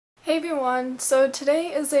Hey everyone, so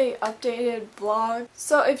today is a updated vlog.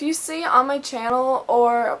 So if you see on my channel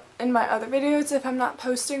or in my other videos if I'm not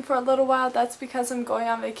posting for a little while, that's because I'm going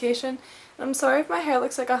on vacation. And I'm sorry if my hair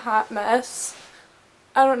looks like a hot mess.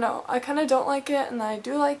 I don't know, I kind of don't like it and I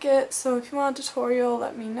do like it, so if you want a tutorial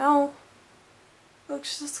let me know. It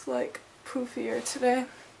looks just like poofier today.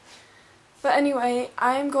 But anyway,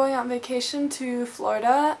 I'm going on vacation to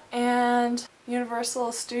Florida and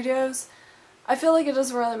Universal Studios. I feel like it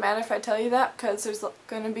doesn't really matter if I tell you that because there's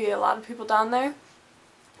going to be a lot of people down there.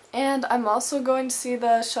 And I'm also going to see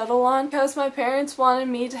the shuttle launch because my parents wanted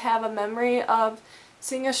me to have a memory of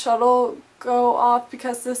seeing a shuttle go off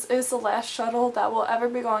because this is the last shuttle that will ever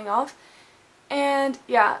be going off. And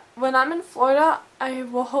yeah, when I'm in Florida, I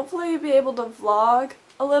will hopefully be able to vlog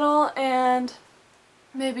a little and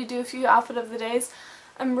maybe do a few outfit of the days.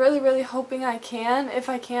 I'm really hoping I can. If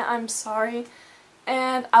I can't, I'm sorry.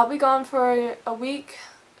 And I'll be gone for a week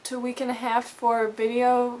to a week and a half for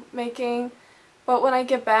video making, but when I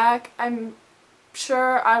get back I'm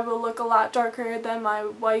sure I will look a lot darker than my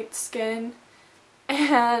white skin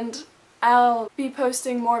and I'll be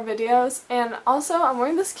posting more videos. And also I'm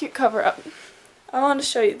wearing this cute cover up. I want to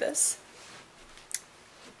show you this.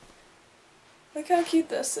 Look how cute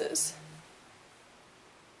this is.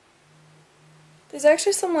 There's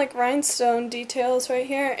actually some like rhinestone details right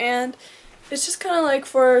here and it's just kind of like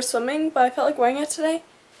for swimming, but I felt like wearing it today.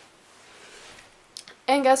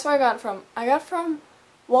 And guess where I got it from? I got it from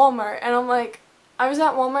Walmart. And I was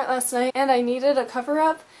at Walmart last night and I needed a cover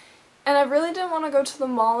up. And I really didn't want to go to the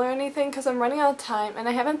mall or anything because I'm running out of time and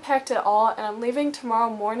I haven't packed it all. And I'm leaving tomorrow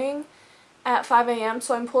morning at 5 a.m.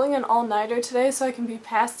 So I'm pulling an all-nighter today so I can be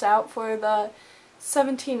passed out for the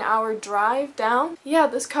 17-hour drive down. Yeah,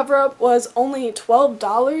 this cover up was only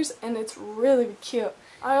 $12 and it's really cute.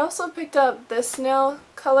 I also picked up this nail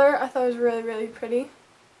color. I thought it was really pretty.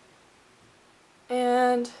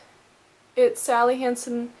 And it's Sally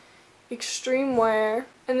Hansen Extreme Wear.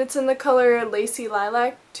 And it's in the color Lacy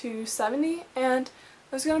Lilac 270. And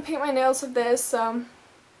I was going to paint my nails with this.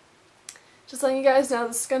 Just letting you guys know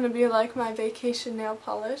this is going to be like my vacation nail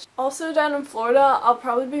polish. Also down in Florida, I'll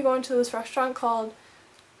probably be going to this restaurant called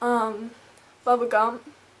Bubba Gump.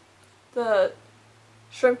 The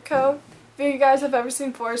Shrimp Co. If you guys have ever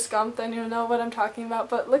seen Forrest Gump, then you'll know what I'm talking about.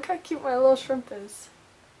 But look how cute my little shrimp is.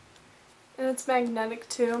 And it's magnetic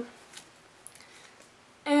too.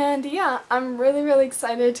 And yeah, I'm really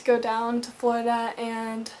excited to go down to Florida.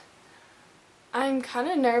 And I'm kind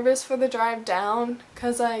of nervous for the drive down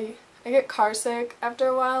because I get car sick after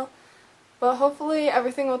a while. But hopefully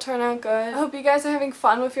everything will turn out good. I hope you guys are having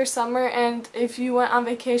fun with your summer. And if you went on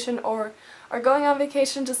vacation or are going on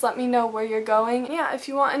vacation, just let me know where you're going. Yeah, if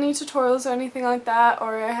you want any tutorials or anything like that,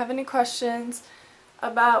 or have any questions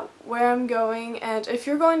about where I'm going, and if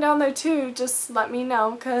you're going down there too, just let me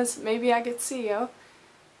know because maybe I could see you.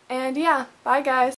 And yeah, bye guys.